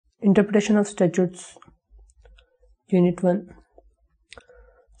Interpretation of statutes, Unit 1.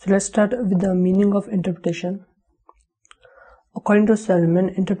 So let's start with the meaning of interpretation. According to Salman,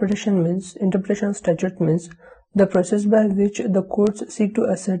 interpretation of statute means the process by which the courts seek to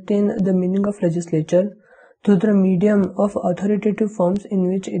ascertain the meaning of legislature through the medium of authoritative forms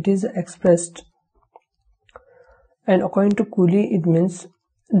in which it is expressed. And according to Cooley, it means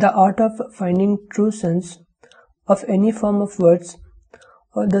the art of finding true sense of any form of words,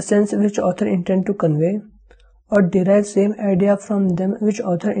 or the sense which author intend to convey, or derive same idea from them which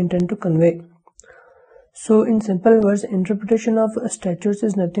author intend to convey. So in simple words, interpretation of statutes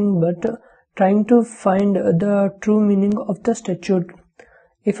is nothing but trying to find the true meaning of the statute.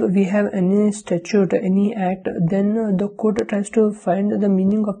 If we have any statute, any act, then the court tries to find the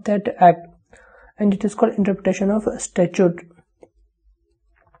meaning of that act, and it is called interpretation of statute.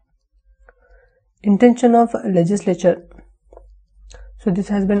 Intention of legislature. So this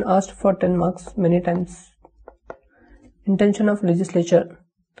has been asked for 10 marks many times. Intention of legislature.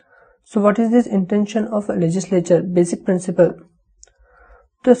 So what is this intention of legislature? Basic principle.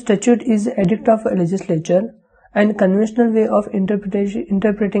 The statute is edict of legislature, and conventional way of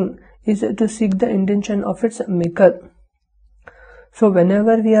interpreting is to seek the intention of its maker. So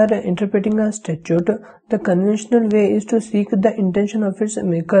whenever we are interpreting a statute, the conventional way is to seek the intention of its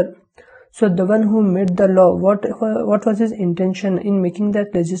maker. So the one who made the law, what was his intention in making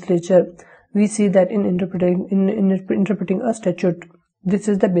that legislature? We see that in interpreting a statute. This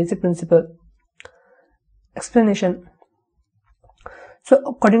is the basic principle. Explanation. So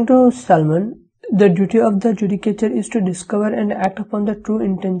according to Salman, the duty of the judicature is to discover and act upon the true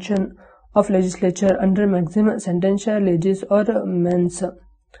intention of legislature under maxim sententia legis or mens.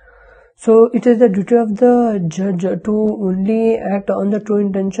 So it is the duty of the judge to only act on the true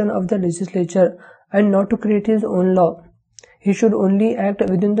intention of the legislature and not to create his own law. He should only act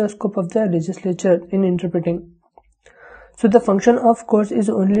within the scope of the legislature in interpreting. So the function of courts is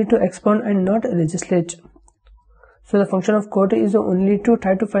only to expound and not legislate. So the function of court is only to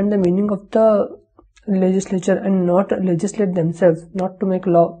try to find the meaning of the legislature and not legislate themselves, not to make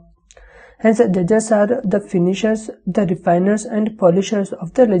law. Hence, judges are the finishers, the refiners and polishers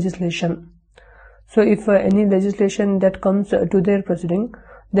of the legislation. So if any legislation that comes to their proceeding,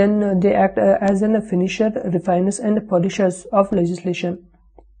 then they act as a finisher, refiners and polishers of legislation.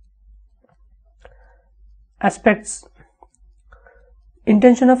 Aspects.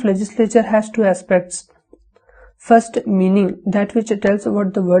 Intention of legislature has two aspects. First, meaning, that which tells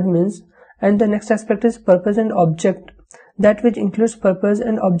what the word means, and the next aspect is purpose and object, that which includes purpose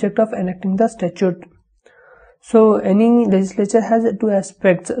and object of enacting the statute. So any legislature has two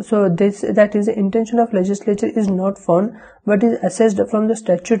aspects. So that is, the intention of legislature is not found but is assessed from the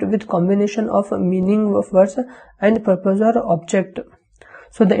statute with combination of meaning of words and purpose or object.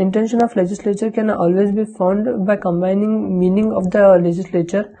 So the intention of legislature can always be found by combining meaning of the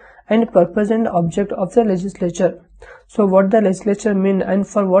legislature and purpose and object of the legislature. So what the legislature mean and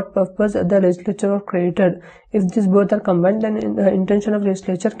for what purpose the legislature was created, if these both are combined, then the intention of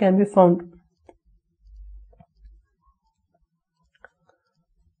legislature can be found.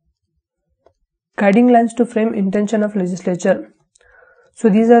 Guiding lines to frame intention of legislature. So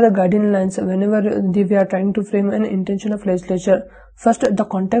these are the guiding lines whenever we are trying to frame an intention of legislature. First, the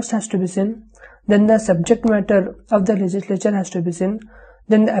context has to be seen, then the subject matter of the legislature has to be seen,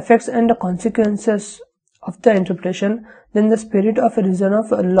 then the effects and the consequences of the interpretation, then the spirit of a reason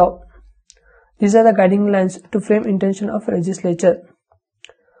of law. These are the guiding lines to frame intention of legislature.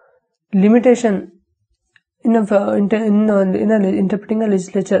 Limitation in interpreting a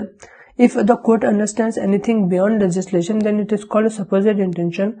legislature. If the court understands anything beyond legislation, then it is called a supposed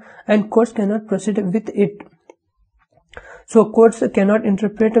intention, and courts cannot proceed with it. So courts cannot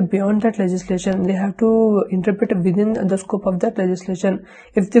interpret beyond that legislation. They have to interpret within the scope of that legislation.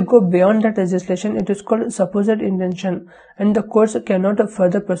 If they go beyond that legislation, it is called supposed intention, and the courts cannot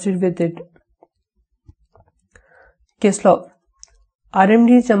further proceed with it. Case law.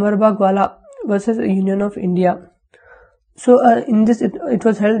 RMD Chambarbagwala versus Union of India. So in this it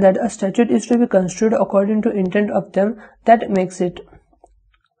was held that a statute is to be construed according to intent of them that makes it.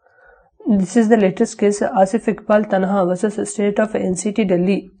 This is the latest case, Asif Iqbal Tanha versus State of NCT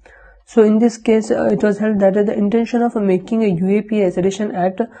Delhi. So in this case, it was held that the intention of making a UAPA Sedition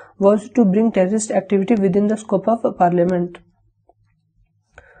Act was to bring terrorist activity within the scope of Parliament.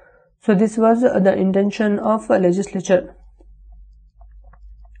 So this was the intention of legislature.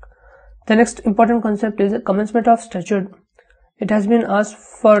 The next important concept is commencement of statute. It has been asked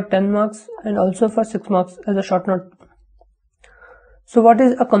for 10 marks and also for 6 marks as a short note. So what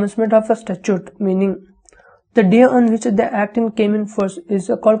is a commencement of a statute? Meaning, The day on which the act came in force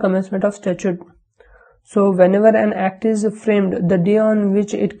is called commencement of statute. So whenever an act is framed, the day on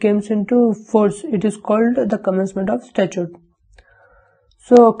which it comes into force, it is called the commencement of statute.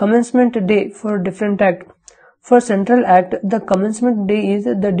 So commencement day for different act. For Central Act, the commencement day is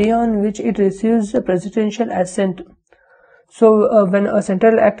the day on which it receives presidential assent. So when a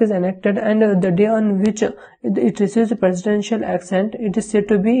Central Act is enacted and the day on which it receives presidential assent, it is said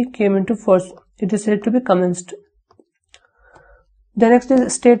to be came into force. It is said to be commenced. The next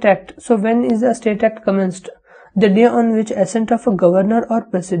is State Act. So when is a State Act commenced? The day on which assent of a governor or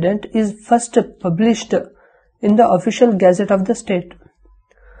president is first published in the official gazette of the state.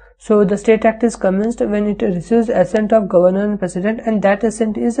 So the State Act is commenced when it receives assent of governor and president, and that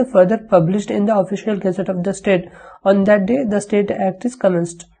assent is further published in the official gazette of the state. On that day, the State Act is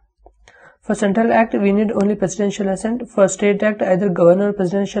commenced. For Central Act, we need only presidential assent. For State Act, either governor or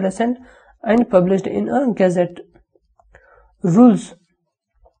presidential assent and published in a gazette. Rules.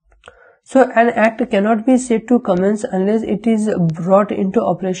 So an act cannot be said to commence unless it is brought into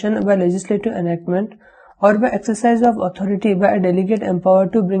operation by legislative enactment or by exercise of authority by a delegate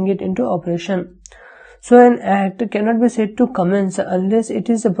empowered to bring it into operation. So an act cannot be said to commence unless it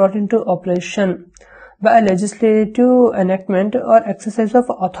is brought into operation by a legislative enactment or exercise of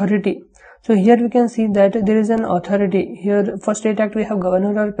authority. So here we can see that there is an authority. Here for State Act we have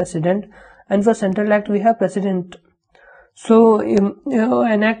governor or president, and for Central Act we have president. So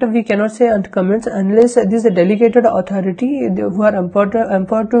an act we cannot say commence unless this delegated authority who are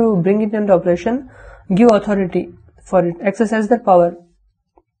empowered to bring it into operation give authority for it, exercise that power.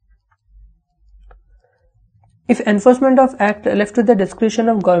 If enforcement of act left to the discretion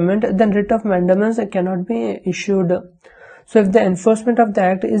of government, then writ of mandamus cannot be issued. So if the enforcement of the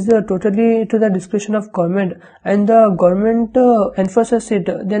act is totally to the discretion of government and the government enforces it,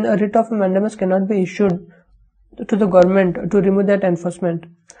 then a writ of mandamus cannot be issued to the government to remove that enforcement.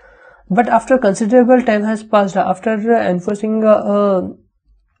 But after considerable time has passed, after enforcing a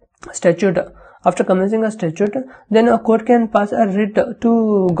statute, after commencing a statute, then a court can pass a writ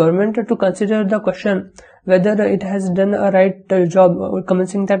to government to consider the question whether it has done a right job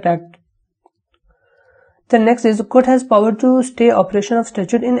commencing that act. The next is court has power to stay operation of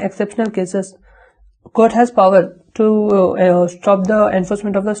statute in exceptional cases. Court has power to stop the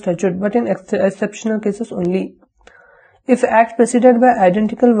enforcement of the statute, but in exceptional cases only. If act preceded by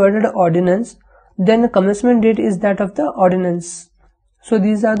identical worded ordinance, then the commencement date is that of the ordinance. So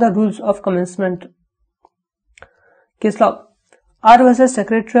these are the rules of commencement. Case law. R versus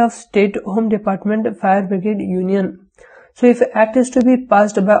Secretary of State, Home Department, Fire Brigade Union. So if act is to be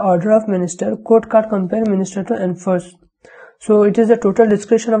passed by order of minister, court can't compel minister to enforce. So it is the total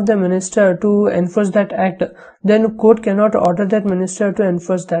discretion of the minister to enforce that act. Then court cannot order that minister to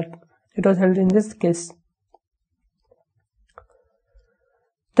enforce that. It was held in this case.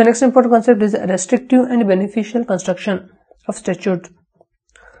 The next important concept is restrictive and beneficial construction of statute.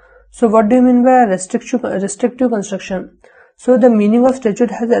 So what do you mean by restrictive construction? So the meaning of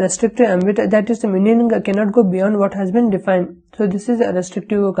statute has a restrictive ambit, that is the meaning cannot go beyond what has been defined. So this is a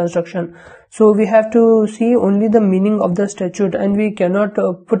restrictive construction. So we have to see only the meaning of the statute and we cannot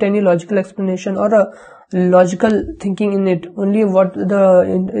put any logical explanation or a logical thinking in it. Only what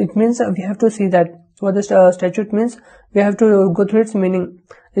it means, we have to see that. What the statute means, we have to go through its meaning.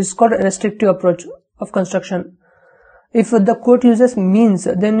 It's called a restrictive approach of construction. If the court uses means,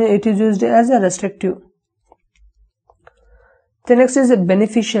 then it is used as a restrictive. The next is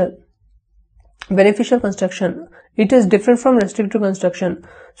beneficial construction. It is different from restrictive construction.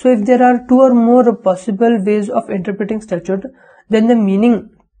 So if there are two or more possible ways of interpreting statute, then the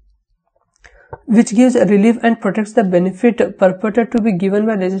meaning which gives relief and protects the benefit purported to be given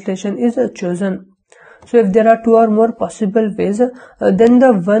by legislation is chosen. So if there are two or more possible ways, then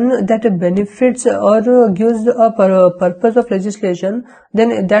the one that benefits or gives a purpose of legislation,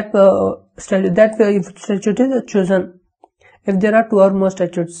 then that statute is chosen. If there are two or more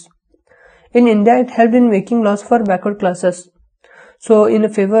statutes. In India, it helped in making laws for backward classes. So in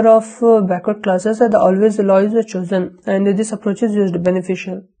favor of backward classes, always the law is chosen, and this approach is used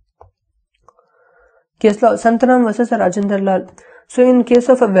beneficial. Case law, Santaram versus Rajendra Lal. So in case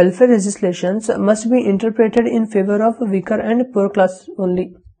of welfare legislations must be interpreted in favor of weaker and poor class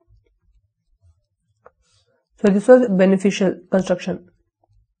only. So this was beneficial construction.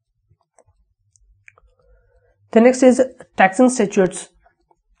 The next is taxing statutes.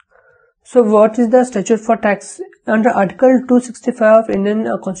 So what is the statute for tax? Under Article 265 of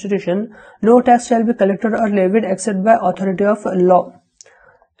Indian Constitution, no tax shall be collected or levied except by authority of law.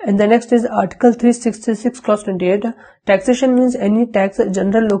 And the next is Article 366 Clause 28. Taxation means any tax,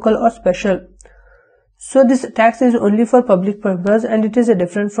 general, local or special. So this tax is only for public purpose and it is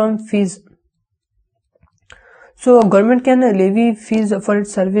different from fees. So government can levy fees for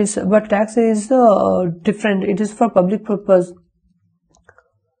its service, but tax is different. It is for public purpose.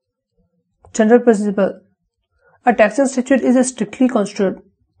 General principle. A taxing statute is strictly construed.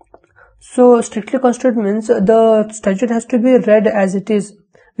 So strictly construed means the statute has to be read as it is.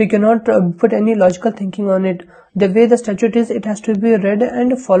 We cannot put any logical thinking on it. The way the statute is, it has to be read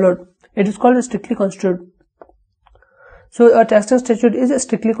and followed. It is called strictly construed. So a taxing statute is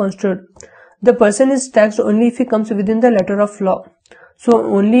strictly construed. The person is taxed only if he comes within the letter of law. So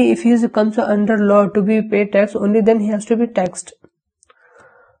only if he comes under law to be paid tax, only then he has to be taxed.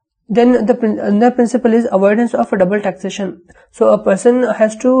 Then another principle is avoidance of double taxation. So a person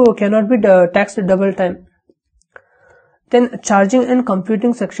cannot be taxed double time. Then charging and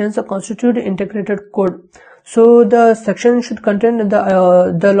computing sections constitute integrated code. So the section should contain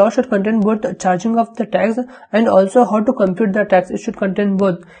the law should contain both the charging of the tax and also how to compute the tax. It should contain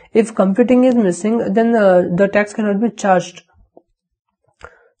both. If computing is missing, then the tax cannot be charged.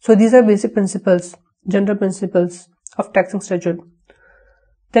 So these are basic principles, general principles of taxing statute.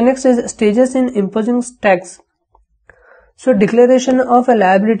 The next is stages in imposing tax. So declaration of a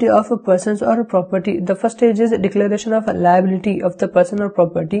liability of a persons or property. The first stage is declaration of a liability of the person or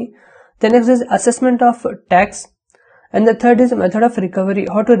property. The next is assessment of tax. And the third is method of recovery,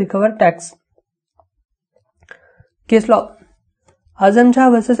 how to recover tax. Case law. Azam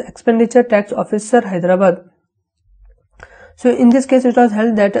Shah versus Expenditure Tax Officer, Hyderabad. So in this case, it was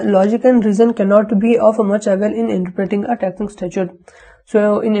held that logic and reason cannot be of much avail in interpreting a taxing statute.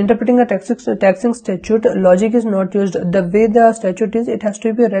 So in interpreting a taxing statute, logic is not used. The way the statute is, it has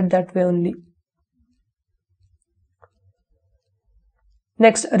to be read that way only.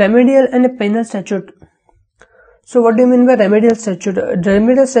 Next, remedial and penal statute. So what do you mean by remedial statute?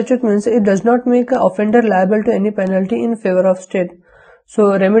 Remedial statute means it does not make an offender liable to any penalty in favor of state.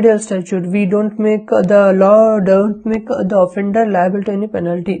 So remedial statute, we don't make the law, don't make the offender liable to any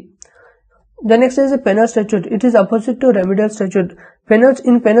penalty. The next is a penal statute. It is opposite to remedial statute.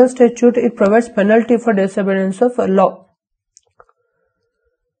 In penal statute, it provides penalty for disobedience of law.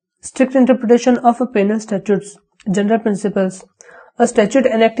 Strict interpretation of penal statutes. General principles. A statute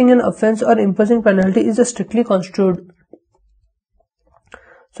enacting an offence or imposing penalty is strictly construed.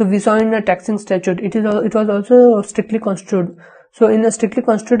 So we saw in a taxing statute, it was also strictly construed. So in a strictly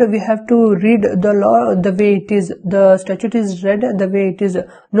construed, we have to read the law the way it is. The statute is read the way it is.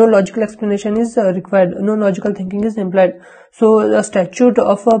 No logical explanation is required. No logical thinking is implied. So the statute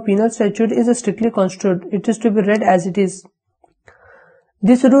of a penal statute is strictly construed. It is to be read as it is.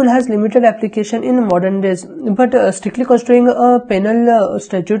 This rule has limited application in modern days, but strictly construing a penal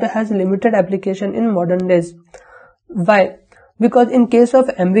statute has limited application in modern days. Why? Because in case of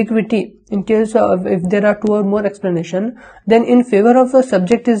ambiguity, in case of if there are two or more explanation, then in favor of the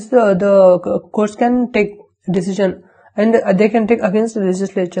subject is the courts can take decision and they can take against the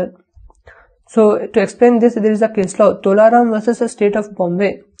legislature. So to explain this, there is a case law, Tolaram versus the State of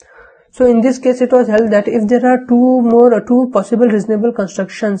Bombay. So in this case, it was held that if there are two possible reasonable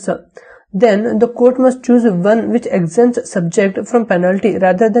constructions, then the court must choose one which exempts subject from penalty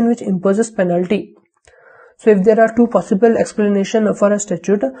rather than which imposes penalty. So if there are two possible explanations for a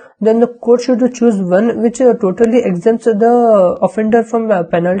statute, then the court should choose one which totally exempts the offender from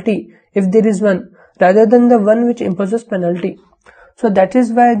penalty, if there is one, rather than the one which imposes penalty. So that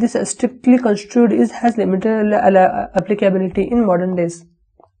is why this strictly construed has limited applicability in modern days.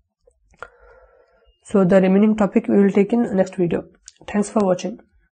 So the remaining topic we will take in next video. Thanks for watching.